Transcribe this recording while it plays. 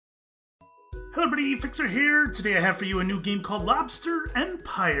Hello everybody, Fixxxer here. Today I have for you a new game called Lobster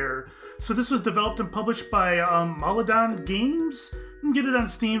Empire. So this was developed and published by Malodon Games. You can get it on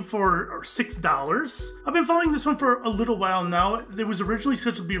Steam for $6. I've been following this one for a little while now. It was originally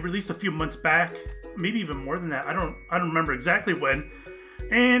scheduled to be released a few months back, maybe even more than that. I don't remember exactly when.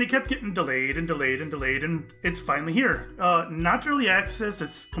 And it kept getting delayed and delayed and delayed, and it's finally here. Not early access,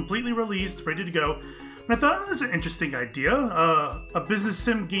 it's completely released, ready to go. And I thought, oh, that's an interesting idea. A business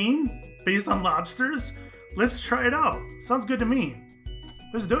sim game based on lobsters. Let's try it out. Sounds good to me.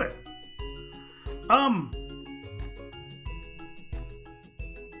 Let's do it.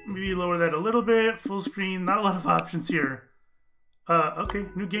 Maybe lower that a little bit. Full screen. Not a lot of options here. Okay,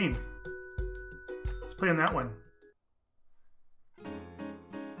 new game. Let's play on that one.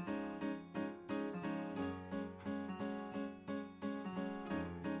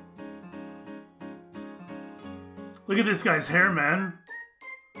 Look at this guy's hair, man.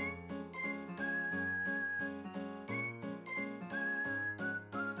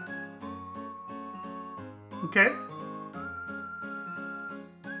 Okay.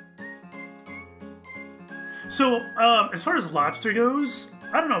 So, as far as lobster goes,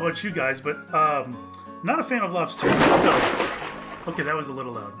 I don't know about you guys, but not a fan of lobster myself. Okay, that was a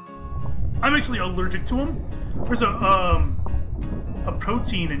little loud. I'm actually allergic to them. There's a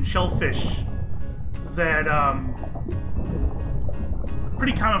protein in shellfish that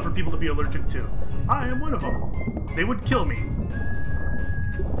pretty common for people to be allergic to. I am one of them. They would kill me.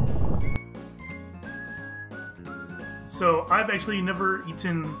 So I've actually never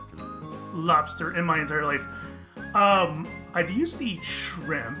eaten lobster in my entire life. I'd used to eat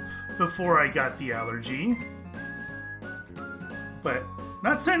shrimp before I got the allergy, but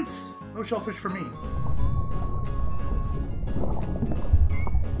not since. No shellfish for me.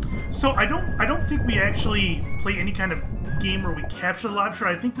 So I don't think we actually play any kind of game where we capture the lobster.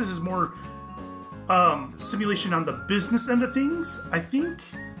 I think this is more simulation on the business end of things. I think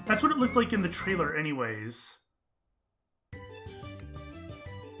that's what it looked like in the trailer anyways.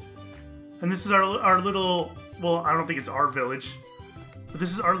 And this is our little, well, I don't think it's our village, but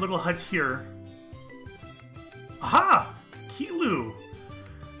this is our little hut here. Aha! Kilu!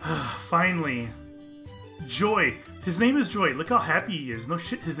 Finally. Joy. His name is Joy. Look how happy he is. No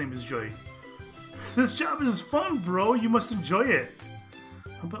shit, his name is Joy. This job is fun, bro. You must enjoy it.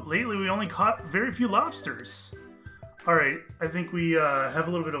 But lately we only caught very few lobsters. Alright, I think we have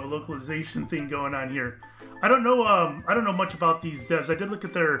a little bit of a localization thing going on here. I don't know much about these devs. I did look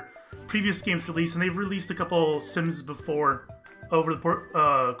at their previous games release, and they've released a couple sims before over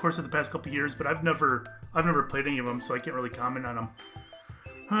the course of the past couple years, but I've never played any of them, so I can't really comment on them.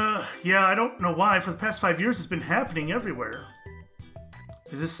 Yeah, I don't know why. For the past 5 years, it's been happening everywhere.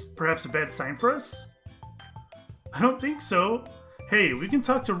 Is this perhaps a bad sign for us? I don't think so. Hey, we can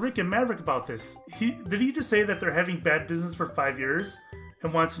talk to Rick and Maverick about this. Did he just say that they're having bad business for 5 years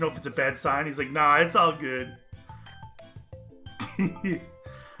and wants to know if it's a bad sign? He's like, nah, it's all good.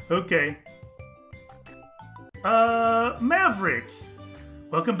 Okay. Maverick!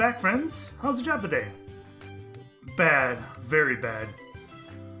 Welcome back, friends. How's the job today? Bad. Very bad.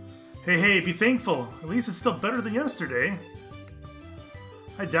 Hey, be thankful. At least it's still better than yesterday.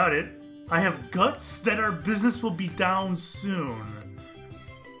 I doubt it. I have guts that our business will be down soon.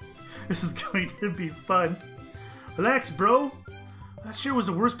 This is going to be fun. Relax, bro. Last year was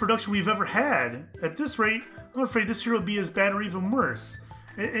the worst production we've ever had. At this rate, I'm afraid this year will be as bad or even worse.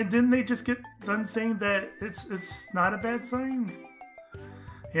 And then they just get done saying that it's not a bad sign?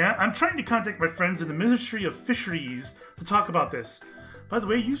 Yeah, I'm trying to contact my friends in the Ministry of Fisheries to talk about this. By the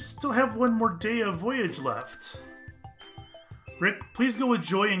way, you still have one more day of voyage left. Rick, please go with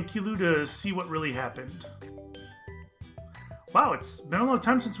Joy and Kilu to see what really happened. Wow, it's been a long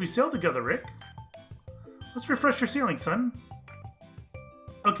time since we sailed together, Rick. Let's refresh your sailing, son.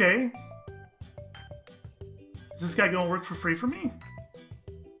 Okay. Is this guy gonna work for free for me?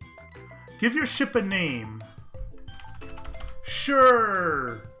 Give your ship a name.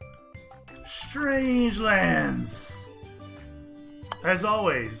 Sure. Strange Lands. As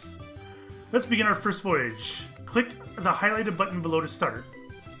always, let's begin our first voyage. Click the highlighted button below to start.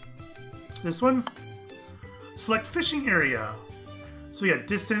 This one. Select fishing area. So we got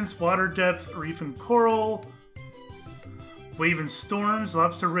distance, water depth, reef and coral, wave and storms,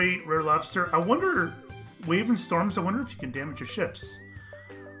 lobster rate, rare lobster. I wonder, wave and storms, I wonder if you can damage your ships.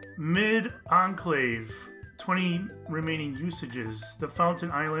 Mid Enclave, 20 remaining usages. The Fountain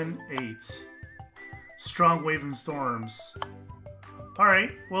Island, 8. Strong wave and storms.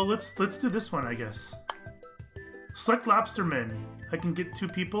 Alright, well let's do this one, I guess. Select lobstermen. I can get 2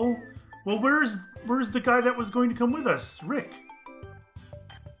 people. Well, where's the guy that was going to come with us? Rick.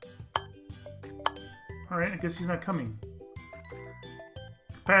 Alright, I guess he's not coming.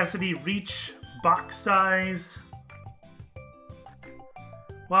 Capacity, reach, box size.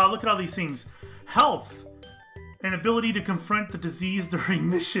 Wow, look at all these things. Health. An ability to confront the disease during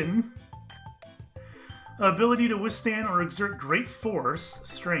mission. Ability to withstand or exert great force.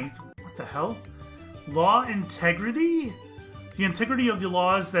 Strength. What the hell? Law integrity? The integrity of the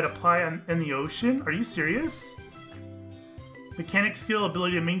laws that apply in the ocean? Are you serious? Mechanic skill.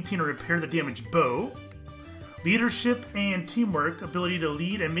 Ability to maintain or repair the damaged boat. Leadership and teamwork. Ability to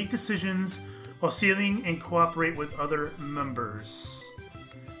lead and make decisions while sailing and cooperate with other members.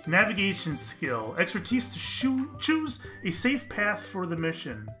 Navigation skill. Expertise to choose a safe path for the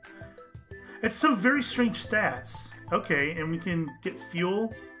mission. It's some very strange stats. Okay, and we can get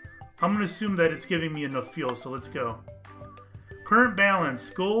fuel. I'm going to assume that it's giving me enough fuel, so let's go. Current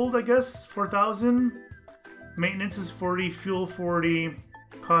balance. Gold, I guess, 4,000. Maintenance is 40, fuel 40,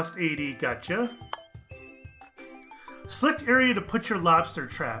 cost 80. Gotcha. Select area to put your lobster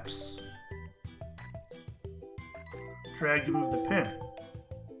traps. Drag to move the pin.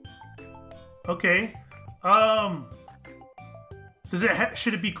 Okay. Does it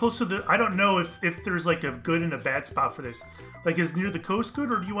should it be close to the... I don't know if there's like a good and a bad spot for this. Like, is near the coast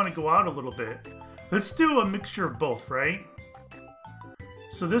good, or do you want to go out a little bit? Let's do a mixture of both, right?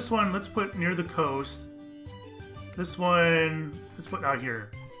 So this one, let's put near the coast. This one, let's put out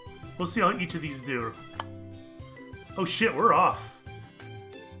here. We'll see how each of these do. Oh shit, we're off.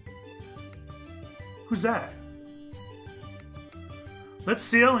 Who's that? Let's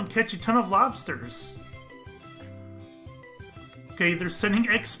sail and catch a ton of lobsters. Okay, they're sending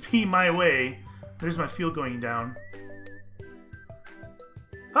XP my way. There's my fuel going down.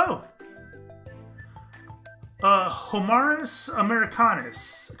 Oh! Homarus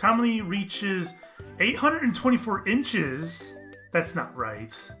americanus commonly reaches 824 inches. That's not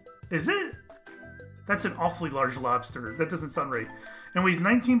right. Is it? That's an awfully large lobster. That doesn't sound right. And weighs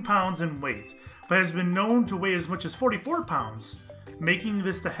 19 pounds in weight, but has been known to weigh as much as 44 pounds, making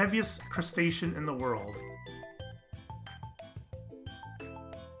this the heaviest crustacean in the world.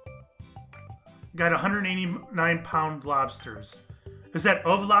 Got 189 pound lobsters. Is that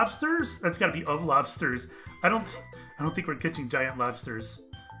of lobsters? That's got to be of lobsters. I don't think we're catching giant lobsters.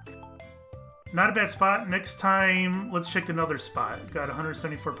 Not a bad spot. Next time, let's check another spot. Got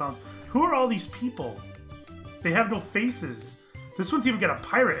 174 pounds. Who are all these people? They have no faces. This one's even got a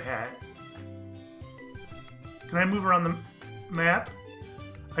pirate hat. Can I move around the map?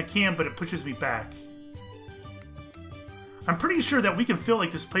 I can, but it pushes me back. I'm pretty sure that we can fill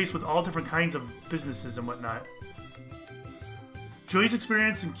like this place with all different kinds of businesses and whatnot. Joy's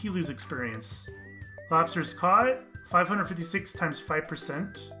experience and Kilu's experience. Lobsters caught, 556 times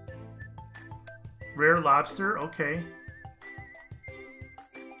 5%. Rare lobster, okay.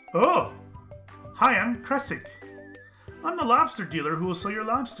 Oh! Hi, I'm Kresic. I'm the lobster dealer who will sell your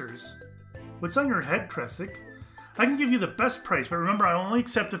lobsters. What's on your head, Kresic? I can give you the best price, but remember I only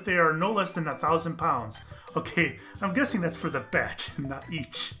accept if they are no less than 1,000 pounds. Okay, I'm guessing that's for the batch, and not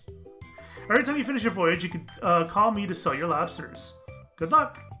each. Every time you finish your voyage, you can call me to sell your lobsters. Good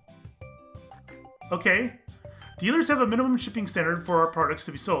luck! Okay. Dealers have a minimum shipping standard for our products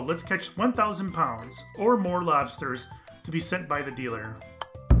to be sold. Let's catch 1,000 pounds or more lobsters to be sent by the dealer.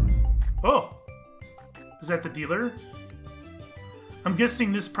 Oh! Is that the dealer? I'm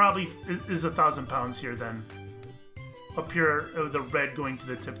guessing this probably is 1,000 pounds here then. Up here, the red going to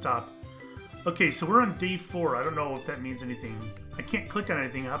the tip top. Okay, so we're on day 4. I don't know if that means anything. I can't click on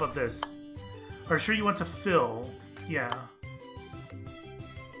anything. How about this? Are you sure you want to fill? Yeah.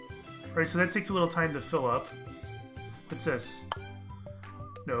 Alright, so that takes a little time to fill up. What's this?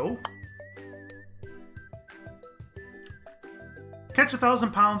 No. Catch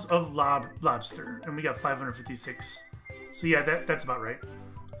 1,000 pounds of lobster. And we got 556. So yeah, that's about right.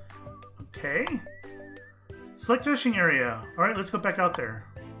 Okay. Select fishing area. Alright, let's go back out there.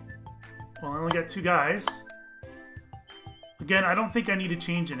 Well, I only got 2 guys. Again, I don't think I need to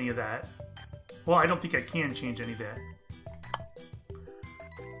change any of that. Well, I don't think I can change any of that.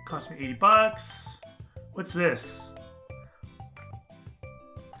 Cost me 80 bucks. What's this?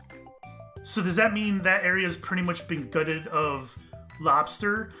 So does that mean that area's pretty much been gutted of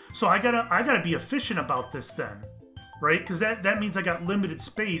lobster? So I gotta be efficient about this then, right? Because that means I got limited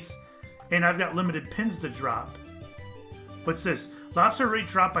space and I've got limited pins to drop. What's this? Lobster rate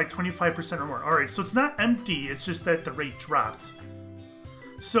dropped by 25% or more. Alright, so it's not empty, it's just that the rate dropped.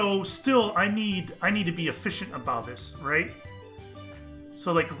 So still, I need to be efficient about this, right?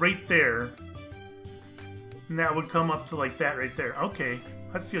 So like right there. And that would come up to like that right there. Okay,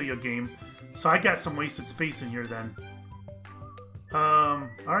 I feel your game. So I got some wasted space in here then.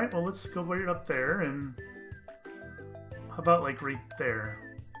 Alright, well, let's go right up there, and... How about, like, right there?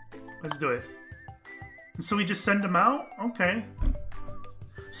 Let's do it. And so we just send them out? Okay.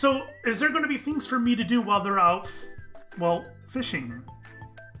 So, is there going to be things for me to do while they're out, well, fishing?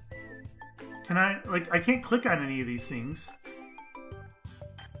 Can I, like, I can't click on any of these things.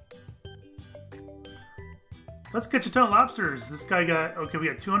 Let's catch a ton of lobsters. This guy got, okay, we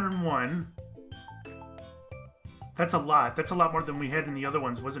got 201. That's a lot. That's a lot more than we had in the other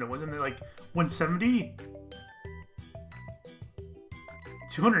ones, wasn't it? Wasn't it like 170?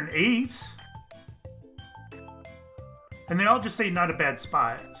 208? And they all just say not a bad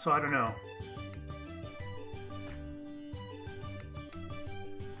spot, so I don't know.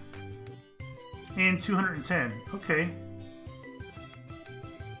 And 210. Okay.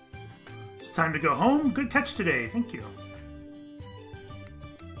 It's time to go home. Good catch today. Thank you.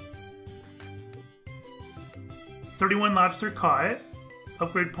 31 lobster caught.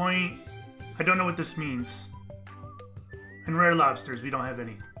 Upgrade point. I don't know what this means. And rare lobsters. We don't have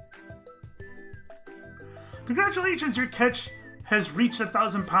any. Congratulations, your catch has reached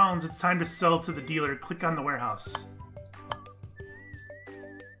 1,000 pounds. It's time to sell to the dealer. Click on the warehouse.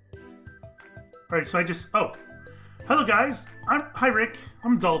 Alright, so I just... Oh. Hello, guys. Hi, Rick.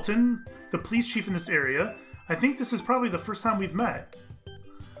 I'm Dalton, the police chief in this area. I think this is probably the first time we've met.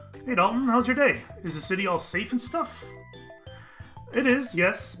 Hey, Dalton. How's your day? Is the city all safe and stuff? It is,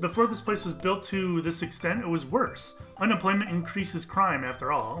 yes. Before this place was built to this extent, it was worse. Unemployment increases crime,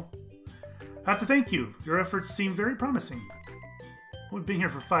 after all. I have to thank you. Your efforts seem very promising. We've been here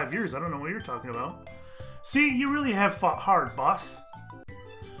for 5 years. I don't know what you're talking about. See, you really have fought hard, boss.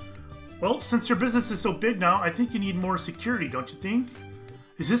 Well, since your business is so big now, I think you need more security, don't you think?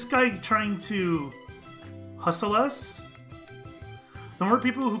 Is this guy trying to hustle us? The more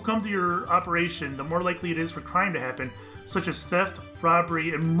people who come to your operation, the more likely it is for crime to happen, such as theft,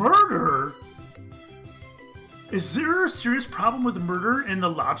 robbery, and murder. Is there a serious problem with murder in the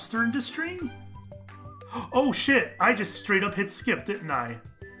lobster industry? Oh shit, I just straight up hit skip, didn't I?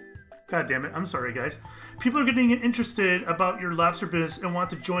 God damn it, I'm sorry guys. People are getting interested about your lobster business and want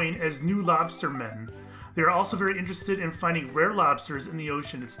to join as new lobster men. They are also very interested in finding rare lobsters in the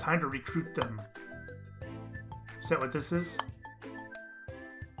ocean. It's time to recruit them. Is that what this is?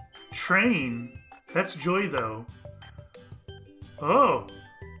 Train. That's Joy though. Oh.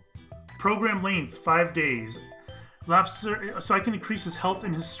 Program length, 5 days. Lobster, so I can increase his health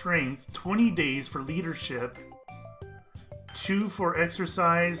and his strength. 20 days for leadership. 2 for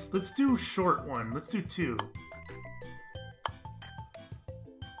exercise. Let's do short one. Let's do 2.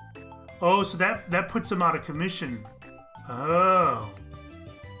 Oh, so that puts him out of commission. Oh.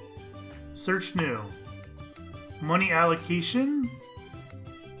 Search new. Money allocation?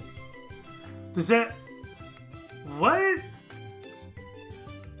 Does that... What?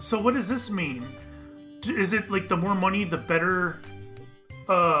 So what does this mean? Is it like the more money, the better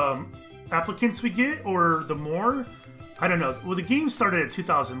applicants we get? Or the more? I don't know. Well, the game started at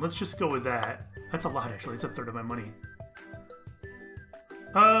 2,000. Let's just go with that. That's a lot, actually. It's a third of my money.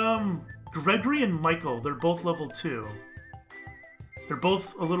 Gregory and Michael. They're both level 2. They're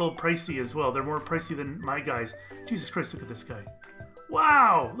both a little pricey as well. They're more pricey than my guys. Jesus Christ, look at this guy.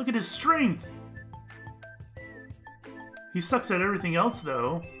 Wow! Look at his strength! He sucks at everything else,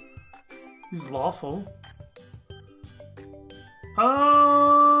 though. He's lawful.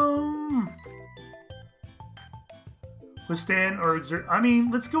 Withstand or exert... I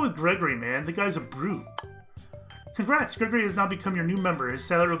mean, let's go with Gregory, man. The guy's a brute. Congrats! Gregory has now become your new member. His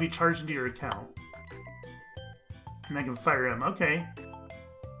salary will be charged into your account. And I can fire him. Okay.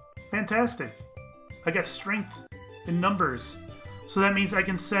 Fantastic. I got strength in numbers. So that means I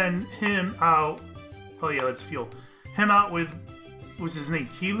can send him out... Oh yeah, let's fuel. Him out with... What's his name?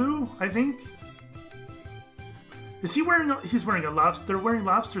 Kilu, I think? Is he wearing... He's wearing a lobster... They're wearing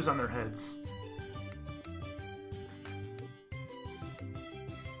lobsters on their heads.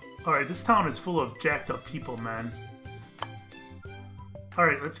 Alright, this town is full of jacked up people, man.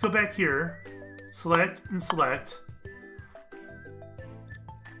 Alright, let's go back here. Select and select.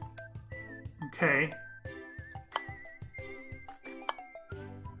 Okay.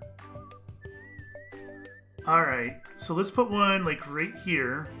 Alright, so let's put one, like, right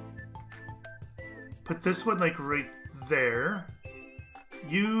here. Put this one, like, right there.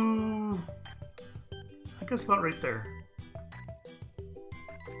 You... I guess about right there.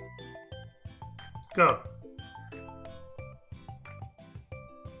 Go.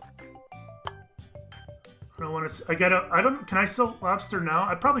 I don't want to... I gotta... I don't... Can I sell lobster now?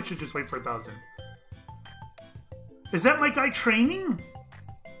 I probably should just wait for 1,000. Is that my guy training?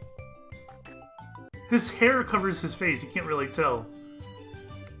 His hair covers his face. You can't really tell.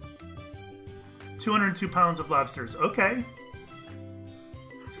 202 pounds of lobsters. Okay.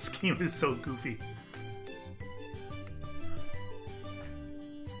 This game is so goofy.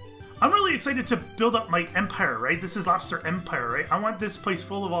 I'm really excited to build up my empire, right? This is Lobster Empire, right? I want this place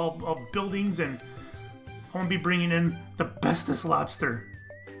full of all buildings, and I want to be bringing in the bestest lobster.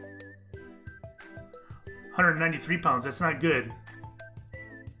 193 pounds, that's not good.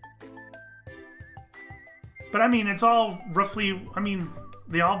 But I mean, it's all roughly, I mean,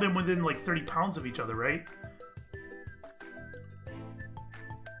 they all been within like 30 pounds of each other, right?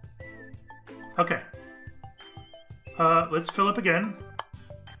 Okay. Let's fill up again.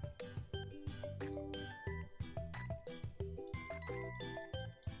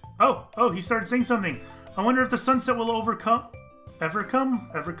 Oh, he started saying something. I wonder if the sunset will ever come. I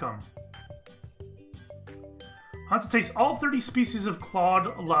have to taste all 30 species of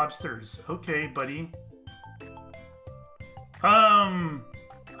clawed lobsters. Okay, buddy. I've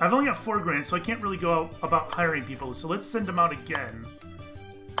only got 4 grand, so I can't really go out about hiring people. So let's send them out again.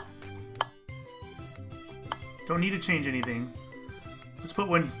 Don't need to change anything. Let's put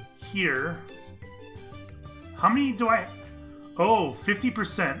one here. How many do I... Oh,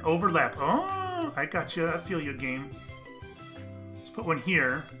 50% overlap. Oh, I got you. I feel your game. Let's put one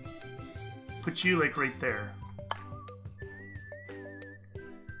here. Put you, like, right there.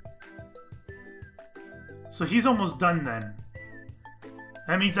 So he's almost done, then.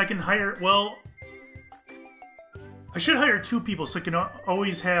 That means I can hire... Well, I should hire 2 people so I can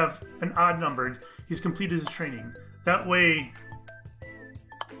always have an odd number. He's completed his training. That way...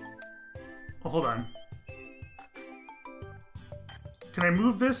 Oh, hold on. Can I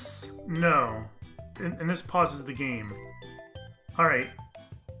move this? No. And this pauses the game. Alright.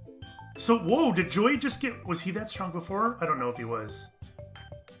 So, whoa, did Joy just get... Was he that strong before? I don't know if he was.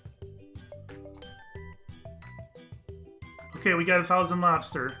 Okay, we got 1,000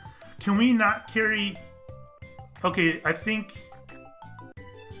 lobster. Can we not carry... Okay, I think...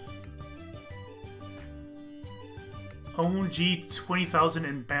 OMG, 20,000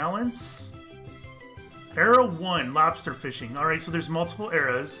 in balance? Era 1, lobster fishing. Alright, so there's multiple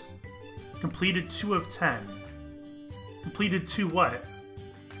eras. Completed 2 of 10. Completed 2 what?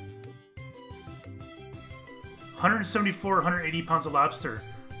 174, 180 pounds of lobster.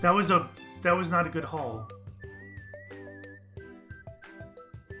 That was not a good haul.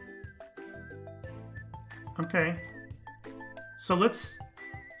 Okay. So let's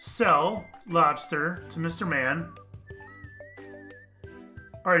sell lobster to Mr. Man.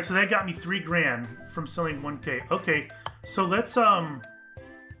 Alright, so that got me 3 grand from selling 1K. Okay, so let's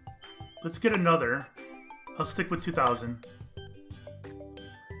get another. I'll stick with 2,000.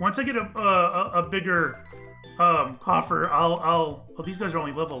 Once I get a bigger coffer, oh, these guys are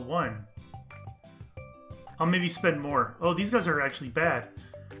only level 1. I'll maybe spend more. Oh, these guys are actually bad.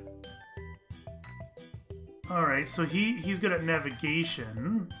 Alright, so he's good at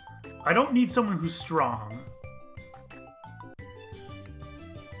navigation. I don't need someone who's strong.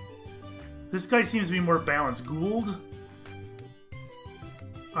 This guy seems to be more balanced. Gould?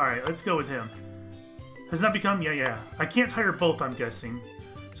 Alright, let's go with him. Has not become... Yeah. I can't hire both, I'm guessing.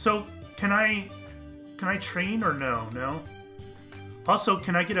 So, can I train or no? No? Also,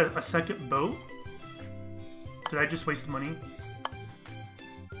 can I get a second boat? Did I just waste money?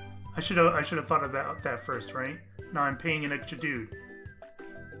 I should have thought of that first, right? Now I'm paying an extra dude.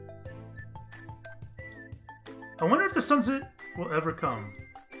 I wonder if the sunset will ever come.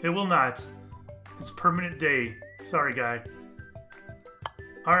 It will not. It's permanent day. Sorry, guy.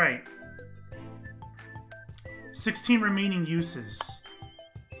 Alright. 16 remaining uses.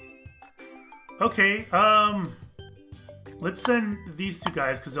 Okay, let's send these 2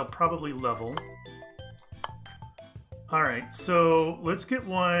 guys because they'll probably level. Alright, so let's get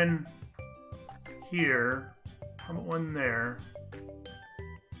one here. How about one there?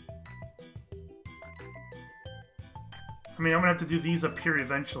 I mean, I'm gonna have to do these up here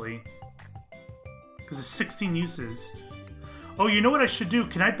eventually. Because it's 16 uses. Oh, you know what I should do?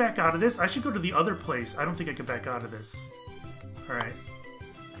 Can I back out of this? I should go to the other place. I don't think I can back out of this. Alright.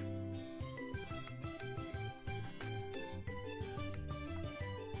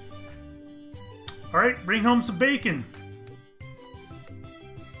 Alright, bring home some bacon.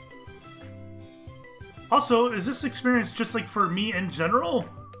 Also, is this experience just like for me in general?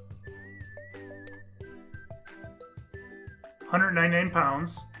 199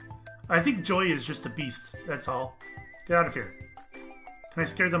 pounds. I think Joy is just a beast. That's all. Get out of here. Can I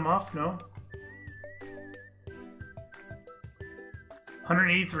scare them off? No?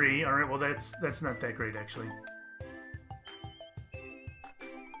 183. Alright, well that's not that great actually.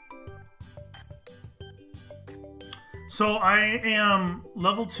 So I am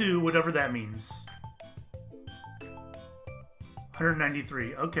level 2, whatever that means.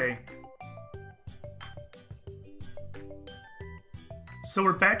 193, okay. So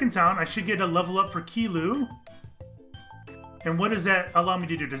we're back in town. I should get a level up for Kilu. And what does that allow me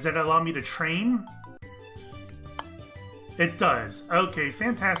to do? Does that allow me to train? It does. Okay,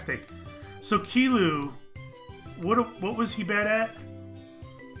 fantastic. So Kilu, what was he bad at?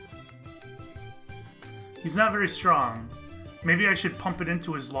 He's not very strong. Maybe I should pump it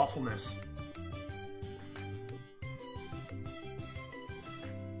into his lawfulness.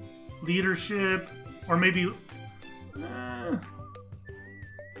 Leadership, or maybe...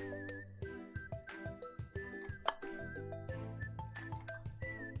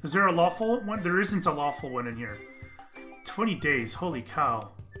 Is there a lawful one? There isn't a lawful one in here. 20 days, holy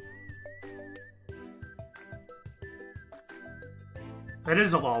cow. That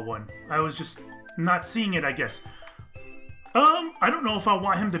is a law one. I was just not seeing it, I guess. I don't know if I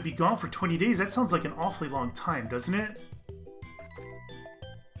want him to be gone for 20 days. That sounds like an awfully long time, doesn't it?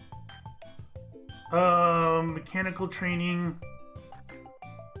 Mechanical training.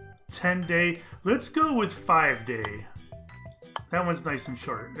 10 day. Let's go with 5 day. That one's nice and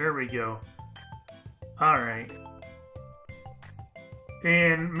short. There we go. Alright.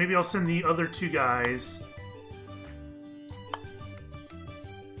 And maybe I'll send the other 2 guys.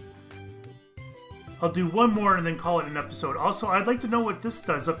 I'll do one more and then call it an episode. Also, I'd like to know what this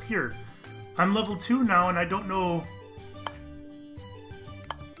does up here. I'm level 2 now and I don't know...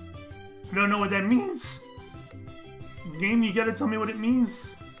 I don't know what that means. Game, you gotta tell me what it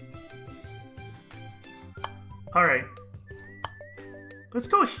means. Alright. Let's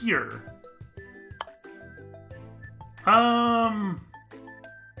go here.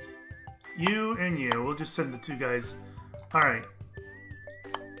 You and you. We'll just send the 2 guys. Alright.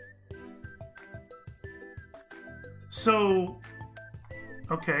 So...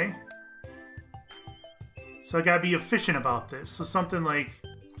 Okay. So I gotta be efficient about this. So something like...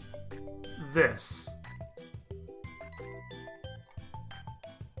 this.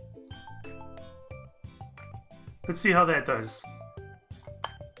 Let's see how that does.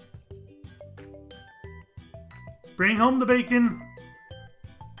 Bring home the bacon.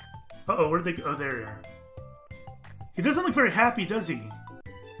 Uh-oh, where'd they go? Oh, there they are. He doesn't look very happy, does he?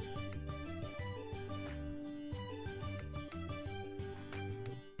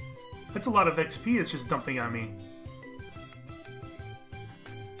 That's a lot of XP it's just dumping on me.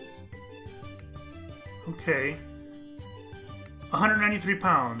 Okay. 193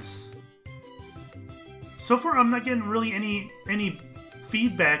 pounds. So far, I'm not getting really any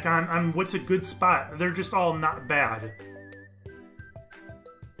feedback on what's a good spot. They're just all not bad.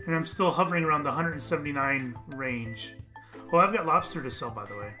 And I'm still hovering around the 179 range. Oh, I've got lobster to sell, by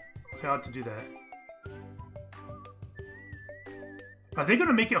the way. Okay, I'll have to do that. Are they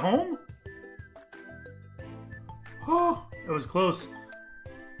gonna make it home? Oh, it was close.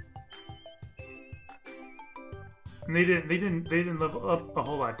 And they didn't level up a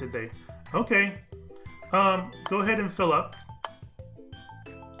whole lot, did they? Okay. Go ahead and fill up.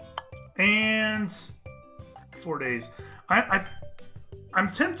 And 4 days. I'm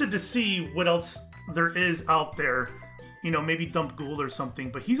tempted to see what else there is out there. You know, maybe dump Gould or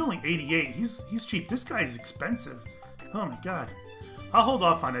something, but he's only 88. He's cheap. This guy's expensive. Oh my god. I'll hold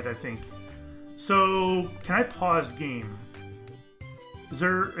off on it, I think. So, can I pause game? Is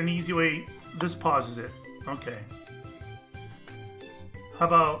there an easy way? This pauses it. Okay. How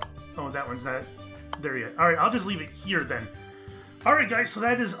about... Oh, that one's not there yet. Alright, I'll just leave it here then. Alright guys, so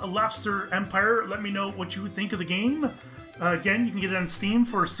that is Lobster Empire. Let me know what you think of the game. Again, you can get it on Steam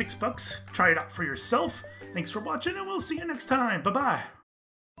for $6. Try it out for yourself. Thanks for watching, and we'll see you next time. Bye-bye.